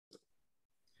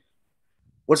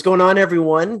What's going on,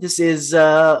 everyone? This is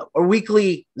a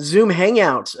weekly Zoom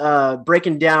hangout,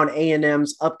 breaking down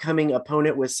A&M's upcoming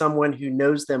opponent with someone who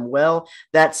knows them well.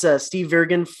 That's Steve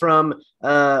Virgen from,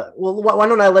 why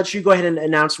don't I let you go ahead and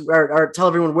announce or tell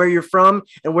everyone where you're from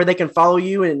and where they can follow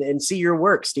you and see your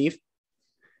work, Steve.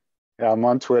 Yeah, I'm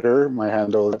on Twitter. My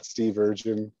handle is Steve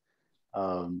Virgen.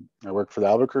 I work for the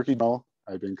Albuquerque Journal.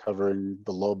 I've been covering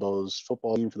the Lobos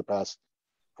football team for the past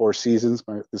 4 seasons.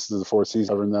 This is the fourth season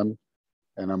covering them.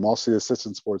 And I'm also the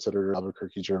assistant sports editor at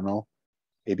Albuquerque Journal,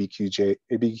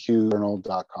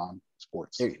 abqjournal.com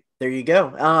sports. There you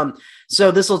go.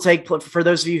 So this will take, for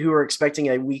those of you who are expecting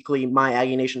a weekly My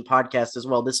Aggie Nation podcast as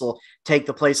well, this will take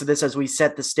the place of this as we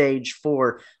set the stage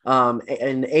for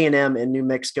an A&M in New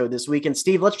Mexico this week. And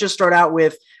Steve, let's just start out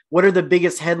with what are the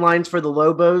biggest headlines for the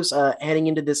Lobos heading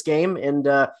into this game, and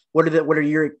what are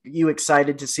you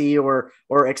excited to see or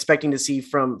expecting to see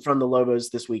from the Lobos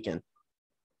this weekend?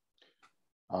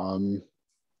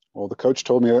 Well, the coach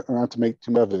told me not to make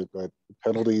too much of it, but the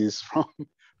penalties from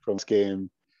this game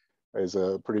is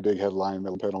a pretty big headline.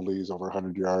 The penalties over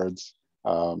 100 yards.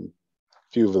 A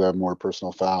few of them were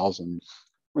personal fouls, and I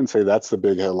wouldn't say that's the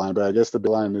big headline, but I guess the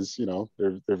big line is,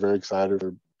 they're very excited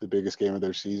for the biggest game of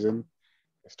their season.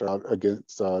 They start out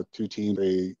against two teams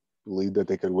they believed that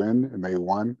they could win, and they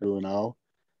won 2-0.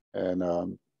 And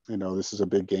this is a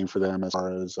big game for them as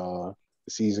far as the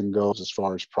season goes, as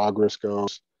far as progress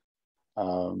goes.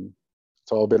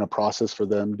 It's all been a process for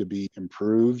them to be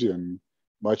improved and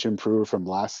much improved from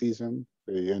last season.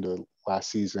 They ended last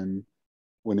season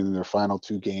winning their final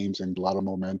two games and a lot of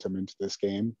momentum into this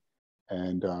game.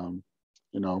 And,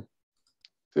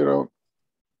 they don't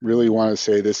really want to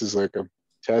say this is like a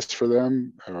test for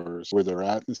them or where they're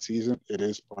at in the season. It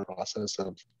is part of the process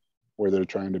of where they're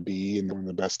trying to be and one of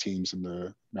the best teams in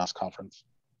the Mouse Conference.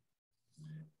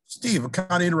 Steve, I'm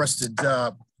kind of interested.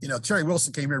 Terry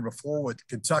Wilson came here before with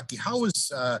Kentucky. How was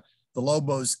the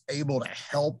Lobos able to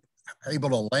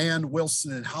land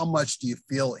Wilson, and how much do you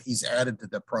feel he's added to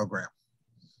the program?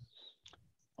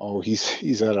 Oh,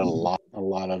 he's added a lot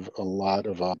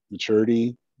of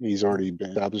maturity. He's already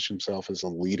established himself as a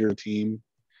leader of the team.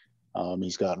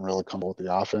 He's gotten really comfortable with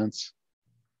the offense,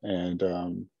 and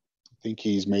I think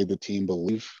he's made the team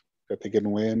believe that they can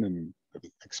win and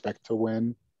expect to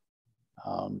win.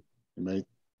 It may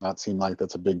not seem like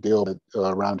that's a big deal, but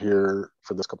around here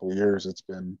for this couple of years, it's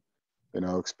been,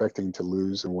 expecting to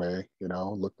lose in a way,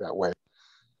 look that way.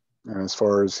 And as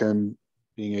far as him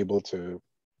being able to,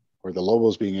 or the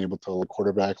Lobos being able to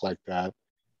quarterback like that, I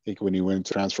think when he went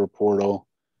to transfer portal,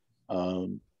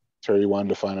 Terry wanted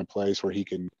to find a place where he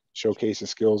can showcase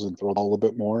his skills and throw the ball a little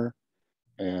bit more.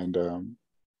 And I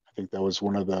think that was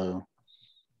one of the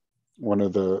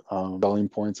selling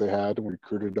points they had when we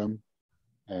recruited him.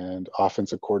 And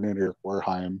offensive coordinator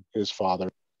Werheim, his father,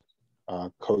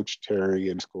 coached Terry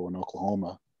in school in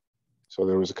Oklahoma. So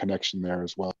there was a connection there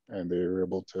as well. And they were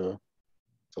able to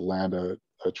land a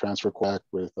transfer quarterback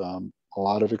with a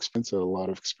lot of experience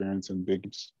in big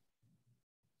games.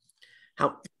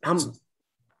 Go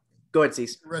ahead,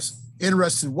 Cease.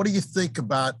 Interested. What do you think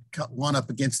about one up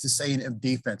against this A&M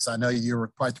defense? I know you were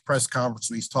quite the press conference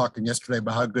when he's talking yesterday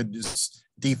about how good this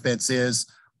defense is.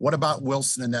 What about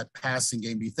Wilson in that passing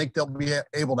game? Do you think they'll be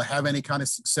able to have any kind of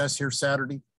success here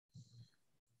Saturday?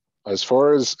 As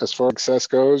far as success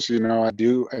goes, I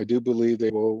do believe they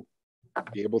will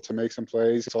be able to make some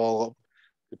plays. It's all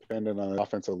dependent on the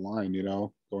offensive line,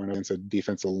 going against a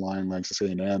defensive line like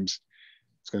A&M's.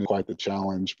 It's going to be quite the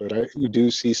challenge. But you do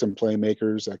see some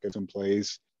playmakers that get some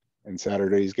plays in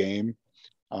Saturday's game.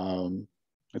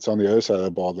 It's on the other side of the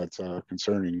ball that's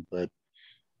concerning. But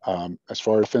as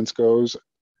far as defense goes,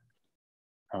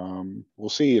 we'll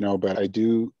see, but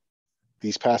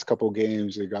these past couple of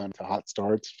games, they got into hot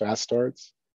starts, fast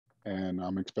starts, and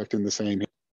I'm expecting the same.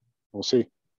 We'll see.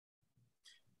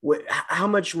 How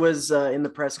much was in the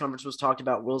press conference was talked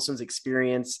about Wilson's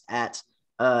experience at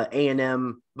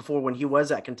A&M before when he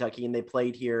was at Kentucky and they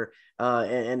played here,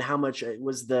 and how much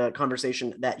was the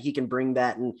conversation that he can bring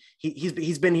that, and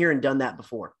he's been here and done that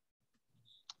before?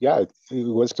 Yeah, it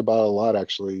was about a lot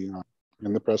actually.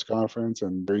 In the press conference,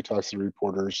 and he talks to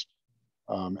reporters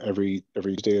every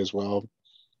day as well.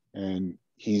 And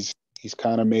he's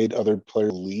kind of made other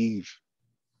players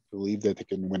believe that they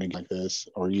can win a game like this,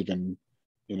 or even,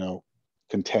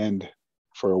 contend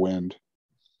for a win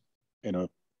in a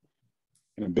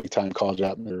big time college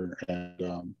atmosphere.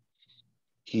 And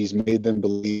he's made them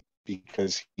believe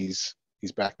because he's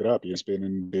backed it up. He's been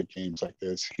in big games like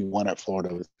this. He won at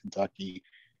Florida with Kentucky,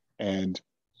 and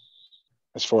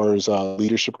as far as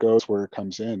leadership goes, where it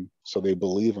comes in, so they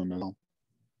believe him.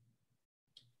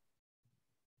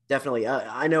 Definitely.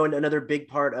 I know another big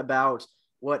part about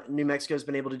what New Mexico has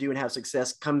been able to do and have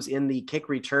success comes in the kick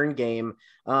return game.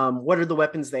 What are the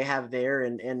weapons they have there,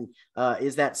 and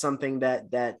is that something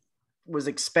that was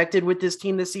expected with this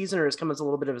team this season, or has come as a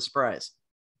little bit of a surprise?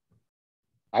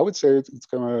 I would say it's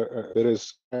come a bit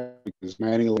as because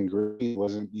Manny Green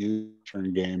wasn't used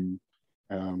return game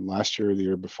last year or the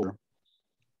year before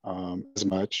as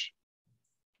much.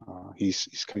 He's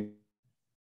kind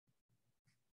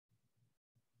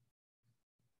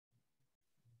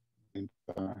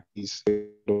he's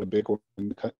a big one in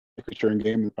the return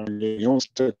game. He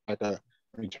almost took back a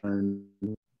return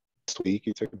this week.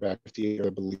 He took it back 58, I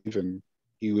believe, and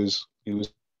he was.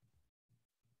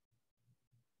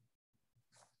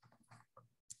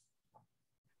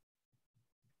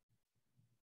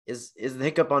 Is the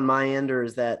hiccup on my end, or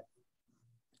is that?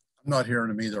 I'm not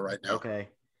hearing him either right now. Okay.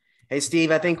 Hey,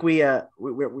 Steve, I think we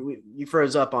you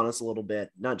froze up on us a little bit.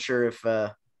 Not sure if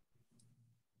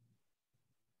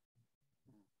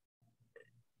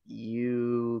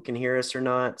you can hear us or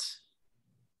not.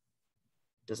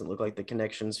 Doesn't look like the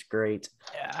connection's great.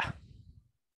 Yeah.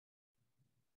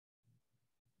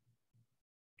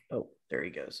 Oh, there he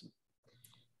goes.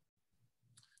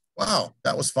 Wow,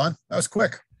 that was fun. That was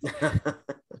quick.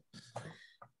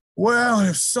 Well,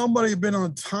 if somebody had been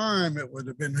on time, it would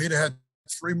have been, he'd have had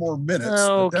 3 more minutes.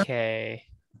 Okay.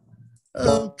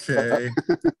 Okay.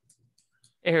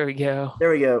 There we go.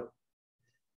 There we go.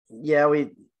 Yeah,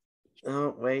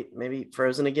 oh, wait, maybe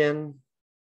frozen again.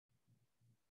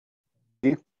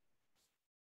 You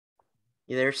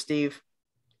there, Steve?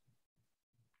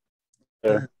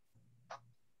 There.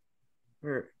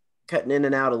 We're cutting in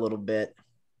and out a little bit.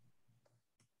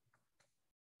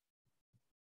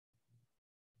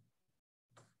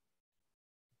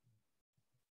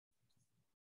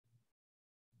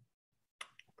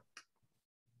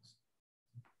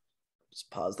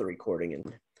 Just pause the recording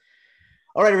and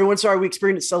all right, everyone. Sorry, we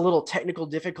experienced a little technical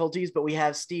difficulties, but we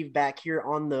have Steve back here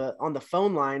on the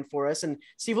phone line for us. And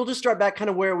Steve, we'll just start back kind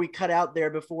of where we cut out there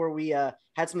before we had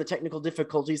some of the technical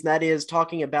difficulties. And that is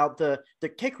talking about the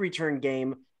kick return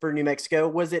game for New Mexico.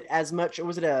 Was it as much?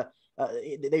 Was it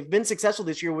they've been successful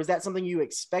this year? Was that something you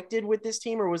expected with this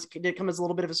team, or did it come as a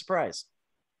little bit of a surprise?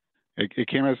 It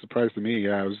came as a surprise to me.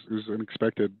 Yeah, it was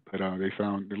unexpected, but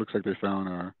it looks like they found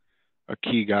a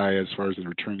key guy as far as the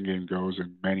return game goes,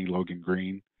 and Manny Logan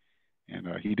Green. And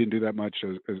he didn't do that much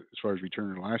as far as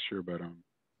returning last year, but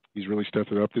he's really stepped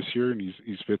it up this year, and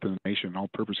he's fifth in the nation in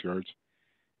all-purpose yards.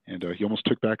 And he almost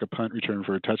took back a punt return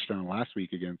for a touchdown last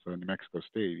week against New Mexico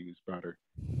State. He was about a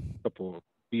couple of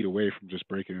feet away from just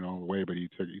breaking it all the way, but he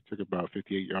took about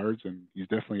 58 yards, and he's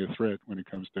definitely a threat when it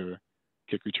comes to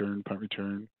kick return, punt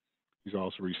return. He's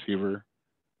also a receiver.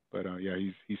 But yeah,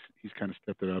 he's kind of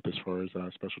stepped it up as far as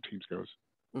special teams goes.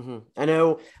 Mm-hmm. I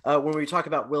know when we talk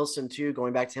about Wilson too,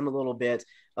 going back to him a little bit,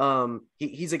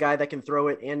 he's a guy that can throw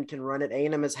it and can run it.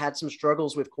 A&M has had some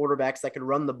struggles with quarterbacks that can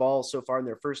run the ball so far in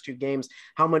their first 2 games.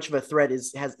 How much of a threat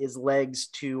is legs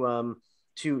to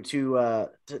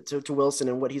Wilson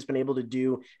and what he's been able to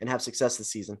do and have success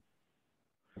this season?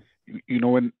 You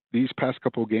know, in these past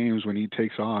couple of games, when he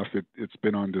takes off, it's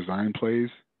been on design plays.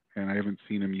 And I haven't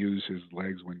seen him use his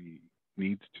legs when he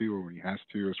needs to or when he has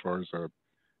to, as far as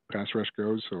pass rush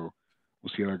goes. So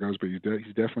we'll see how that goes. But he's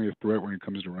definitely a threat when it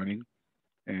comes to running,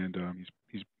 and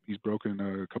he's broken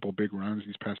a couple of big runs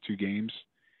these past 2 games,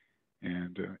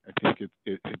 and I think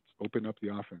it's opened up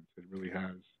the offense. It really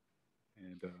has,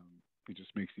 and it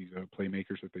just makes these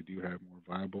playmakers that they do have more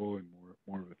viable and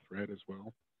more of a threat as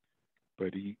well.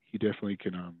 But he definitely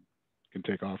can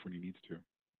take off when he needs to.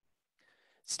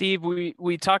 Steve,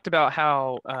 we talked about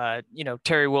how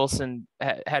Terry Wilson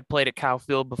had played at Kyle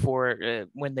Field before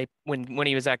when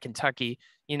he was at Kentucky.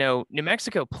 New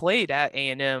Mexico played at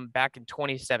A&M back in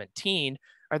 2017.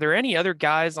 Are there any other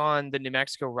guys on the New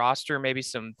Mexico roster, maybe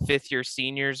some 5th-year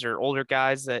seniors or older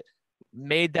guys that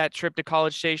made that trip to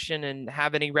College Station and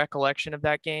have any recollection of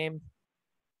that game?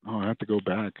 Oh, I have to go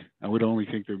back. I would only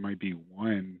think there might be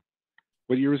one.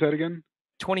 What year was that again?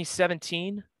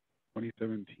 2017.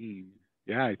 2017.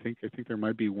 Yeah, I think there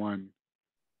might be one.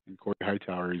 And Corey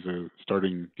Hightower, he's a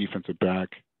starting defensive back,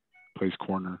 plays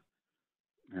corner,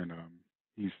 and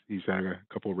he's had a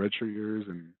couple of redshirt years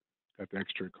and got the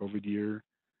extra COVID year.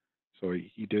 So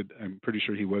he did. I'm pretty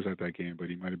sure he was at that game, but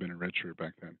he might have been a redshirt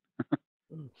back then.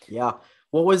 Yeah.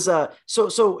 What was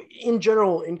so in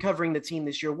general in covering the team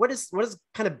this year, what has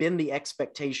kind of been the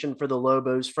expectation for the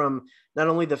Lobos from not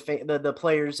only the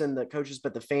players and the coaches,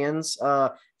 but the fans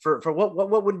for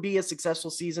what would be a successful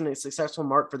season, a successful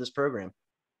mark for this program?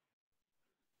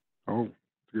 Oh,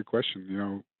 good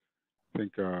question. I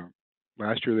think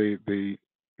last year they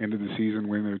end of the season,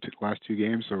 win their last two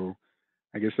games. So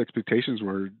I guess expectations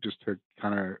were just to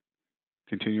kind of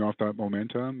continue off that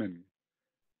momentum and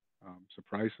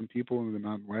surprise some people in the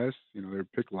Mountain West. You know, they're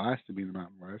picked last to be in the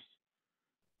Mountain West,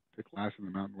 picked last in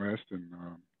the Mountain West, and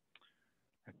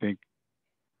I think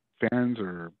fans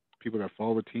or people that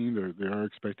follow the team, they are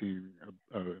expecting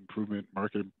a improvement,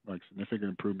 significant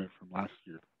improvement from last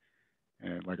year.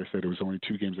 And like I said, it was only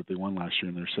 2 games that they won last year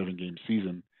in their 7-game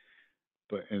season.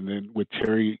 And then with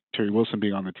Terry Wilson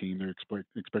being on the team, they're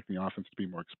expecting the offense to be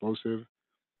more explosive,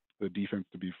 the defense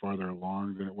to be farther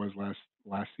along than it was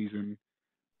last season.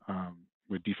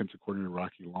 With defensive coordinator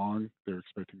Rocky Long, they're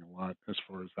expecting a lot as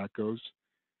far as that goes.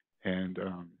 And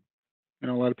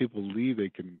a lot of people believe they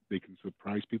can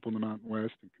surprise people in the Mountain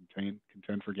West and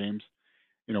contend for games.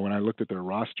 You know, when I looked at their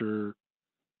roster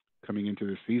coming into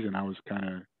the season, I was kind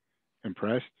of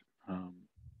impressed,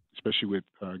 especially with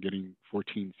getting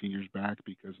 14 seniors back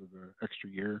because of the extra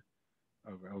year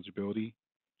of eligibility.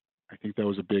 I think that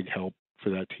was a big help for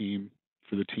the team,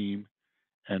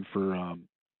 and for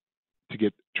to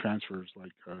get transfers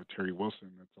like Terry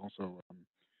Wilson. That's also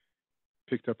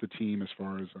picked up the team as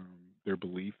far as their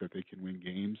belief that they can win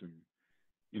games. And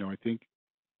you know, I think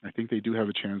they do have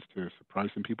a chance to surprise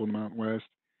some people in the Mountain West.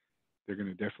 They're going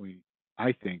to definitely,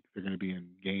 I think they're going to be in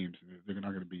games. They're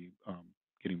not going to be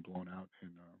getting blown out in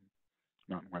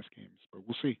Mountain West games, but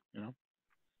we'll see. You know,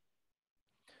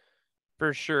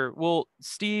 for sure. Well,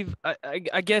 Steve,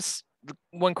 I guess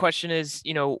one question is,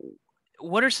 you know,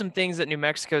 what are some things that New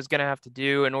Mexico is going to have to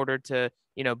do in order to,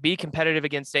 you know, be competitive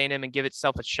against A&M and give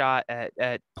itself a shot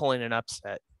at pulling an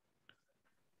upset?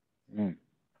 A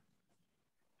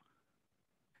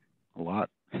lot.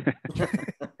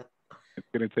 It's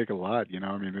going to take a lot. You know,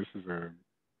 I mean, this is a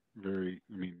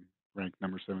ranked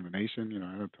number 7 in the nation. You know,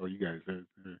 I don't tell you guys,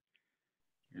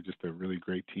 they're just a really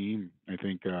great team. I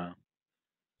think they're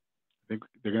going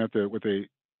to have to, what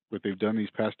they've done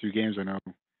these past 2 games. I know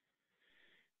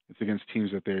it's against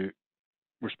teams that they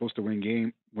were supposed to win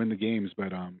the games,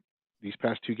 but these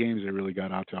past 2 games they really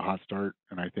got out to a hot start,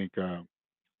 and I think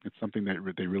it's something that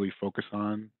they really focus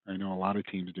on. I know a lot of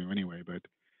teams do anyway, but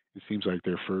it seems like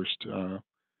their first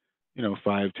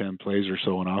 5-10 plays or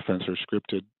so on offense are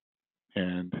scripted,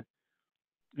 and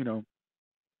you know,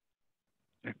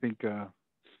 I think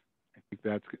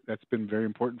that's been very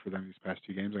important for them these past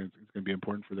 2 games. It's going to be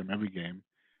important for them every game.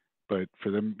 But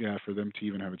for them to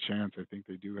even have a chance, I think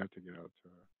they do have to get out to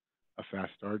a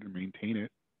fast start and maintain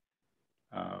it.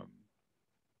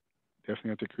 Definitely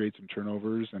have to create some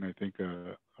turnovers, and I think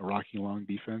a Rocky Long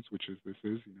defense, which this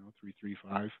is,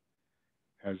 3-3-5,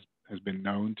 has been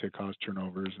known to cause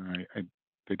turnovers, and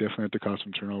they definitely have to cause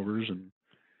some turnovers and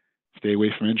stay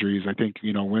away from injuries. I think,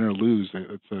 win or lose,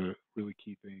 that's a really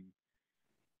key thing,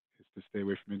 is to stay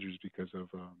away from injuries because of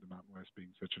the Mountain West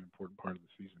being such an important part of the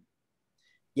season.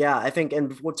 Yeah, I think,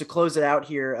 and to close it out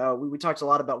here, we talked a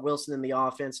lot about Wilson in the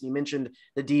offense, and you mentioned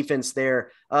the defense there.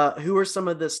 Who are some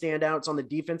of the standouts on the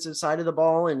defensive side of the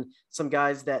ball, and some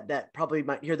guys that probably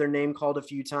might hear their name called a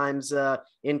few times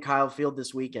in Kyle Field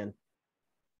this weekend?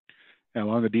 Yeah,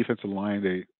 along the defensive line,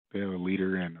 they have a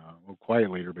leader, and a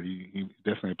quiet leader, but he's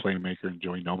definitely a playmaker, and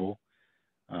Joey Noble,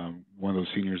 one of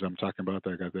those seniors I'm talking about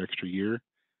that got the extra year.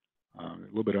 A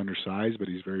little bit undersized, but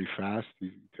he's very fast.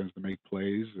 He tends to make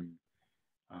plays, and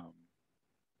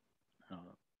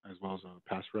as well as a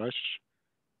pass rush.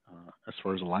 As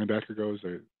far as a linebacker goes,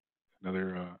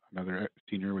 another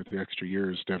senior with the extra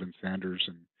year is Devin Sanders,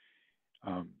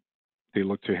 and they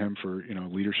look to him for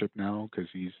leadership now, because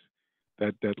he's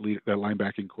that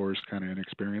linebacking core is kind of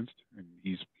inexperienced, and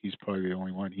he's probably the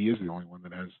only one. He is the only one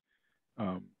that has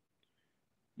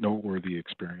noteworthy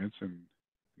experience. And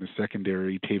in the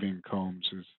secondary, Tavian Combs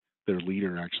is their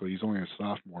leader. Actually, he's only a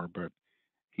sophomore, but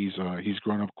he's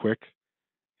grown up quick.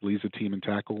 Leads the team in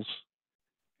tackles,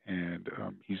 and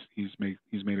he's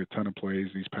made a ton of plays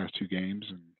these past 2 games.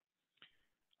 And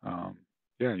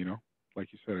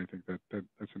like you said, I think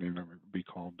that's a name that would be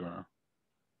called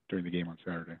during the game on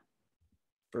Saturday.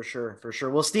 For sure.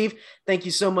 Well, Steve, thank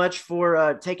you so much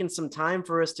for taking some time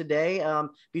for us today.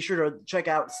 Be sure to check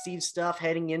out Steve's stuff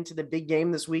heading into the big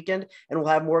game this weekend, and we'll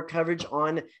have more coverage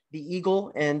on the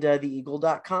Eagle and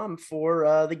theeagle.com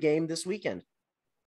for the game this weekend.